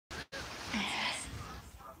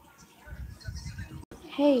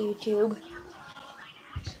Hey YouTube,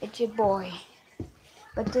 it's your boy,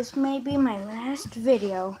 but this may be my last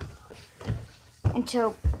video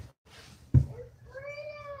until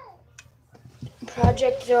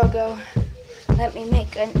Project Zorgo let me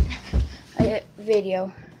make a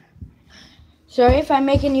video. Sorry if I'm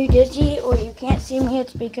making you dizzy or you can't see me,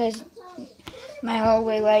 it's because my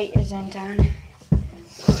hallway light isn't on.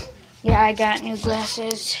 Yeah, I got new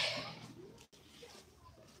glasses.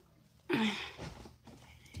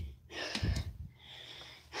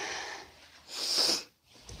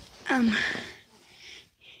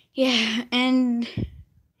 Yeah, and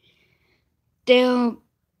they'll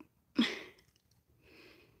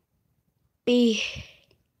be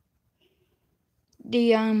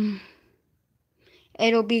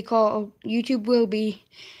it'll be called, YouTube will be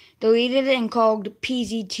deleted and called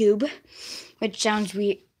PZTube, which sounds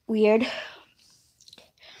weird.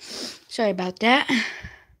 Sorry about that.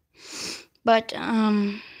 But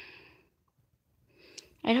I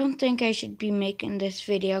don't think I should be making this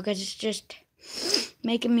video because it's just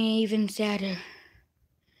making me even sadder.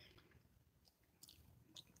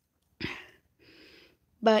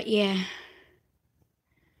 But yeah.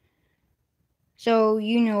 So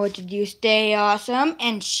you know what to do. Stay awesome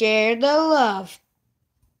and share the love.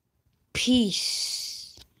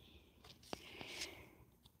 Peace.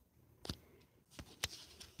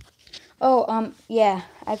 Oh, yeah,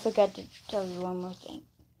 I forgot to tell you one more thing.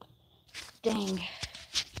 Dang.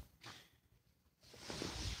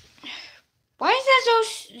 Why is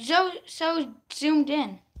that so zoomed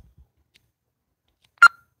in?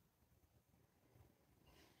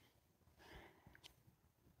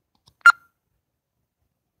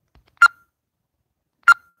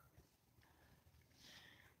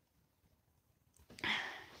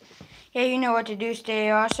 Yeah, you know what to do.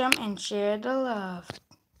 Stay awesome and share the love.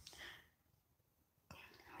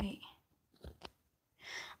 Wait.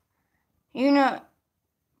 You know,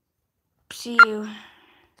 see you.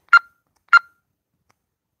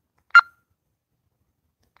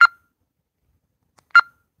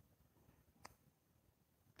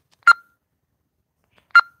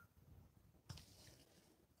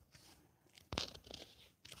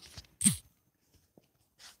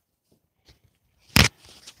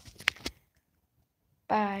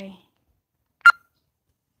 Bye.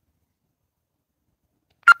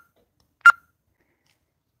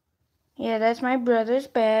 Yeah, that's my brother's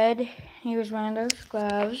bed. He was one of those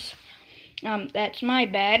gloves. That's my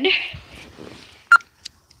bed.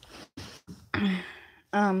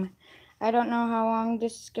 I don't know how long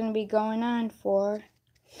this is gonna be going on for,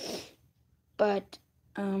 but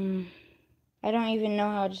I don't even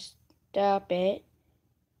know how to stop it.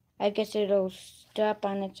 I guess it'll stop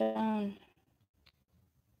on its own.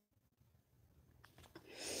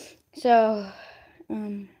 So,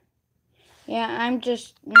 yeah,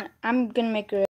 I'm gonna make a